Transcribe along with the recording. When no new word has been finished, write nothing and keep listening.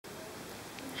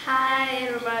Hi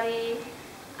everybody,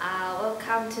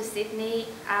 welcome to Sydney.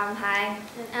 I'm Han.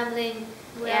 And I'm Linh.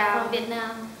 We Yeah. are from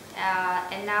Vietnam.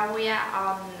 And now we are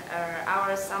on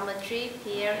our summer trip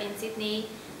here in Sydney.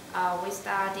 We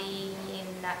study in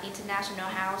International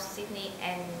House Sydney,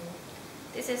 and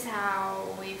this is how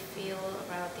we feel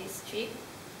about this trip.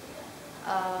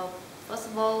 Uh, First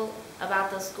of all,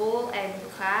 about the school and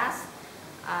class.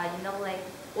 Like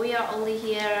we are only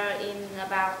here in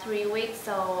about 3 weeks,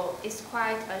 so it's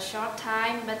quite a short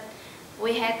time, but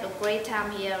we had a great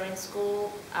time here in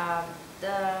school.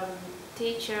 The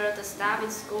teacher, the staff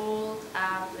in school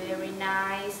are very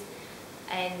nice,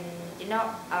 and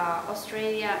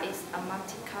Australia is a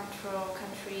multicultural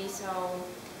country, so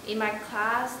in my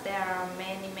class there are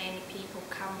many people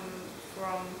come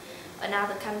from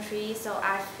another country, so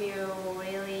I feel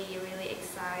really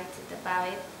excited about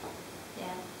it.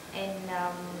 Yeah, and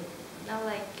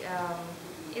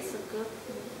it's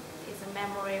it's a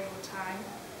memorable time.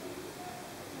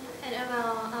 And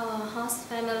about our host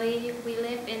family, we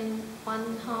live in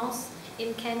one house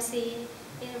in Kempsey.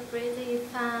 It's really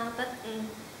far, but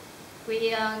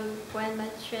we went by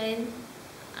train.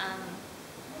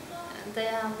 And they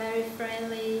are very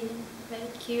friendly,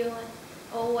 very cute,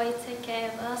 always take care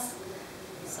of us.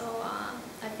 So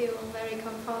I feel very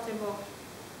comfortable.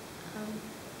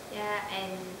 Yeah,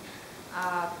 and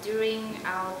during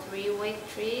our 3 week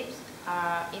trips,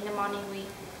 in the morning we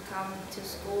come to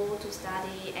school to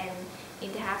study, and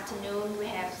in the afternoon we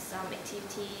have some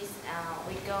activities.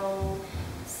 We go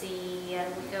to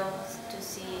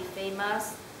see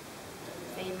famous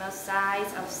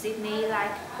sites of Sydney,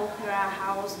 like Opera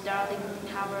House, Darling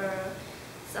Harbour,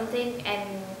 something.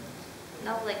 And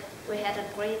we had a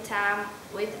great time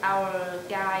with our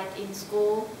guide in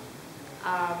school.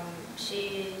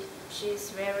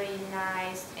 She's very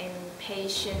nice and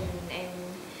patient, and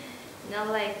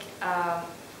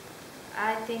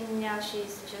I think now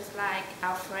she's just like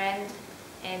our friend,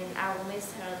 and I will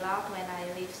miss her a lot when I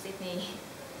leave Sydney.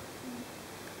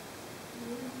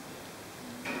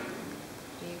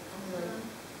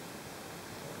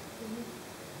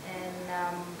 And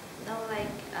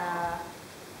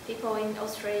people in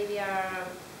Australia,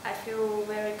 I feel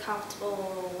very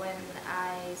comfortable when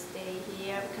I stay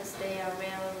here, because they are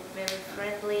very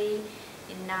friendly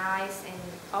and nice, and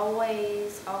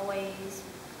always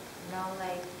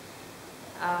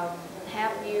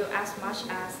help you as much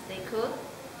as they could.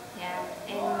 Yeah,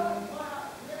 and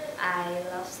I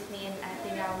love Sydney, and I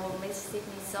think I will miss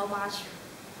Sydney so much.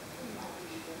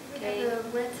 Okay. Have a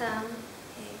great time.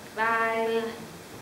 Okay, bye.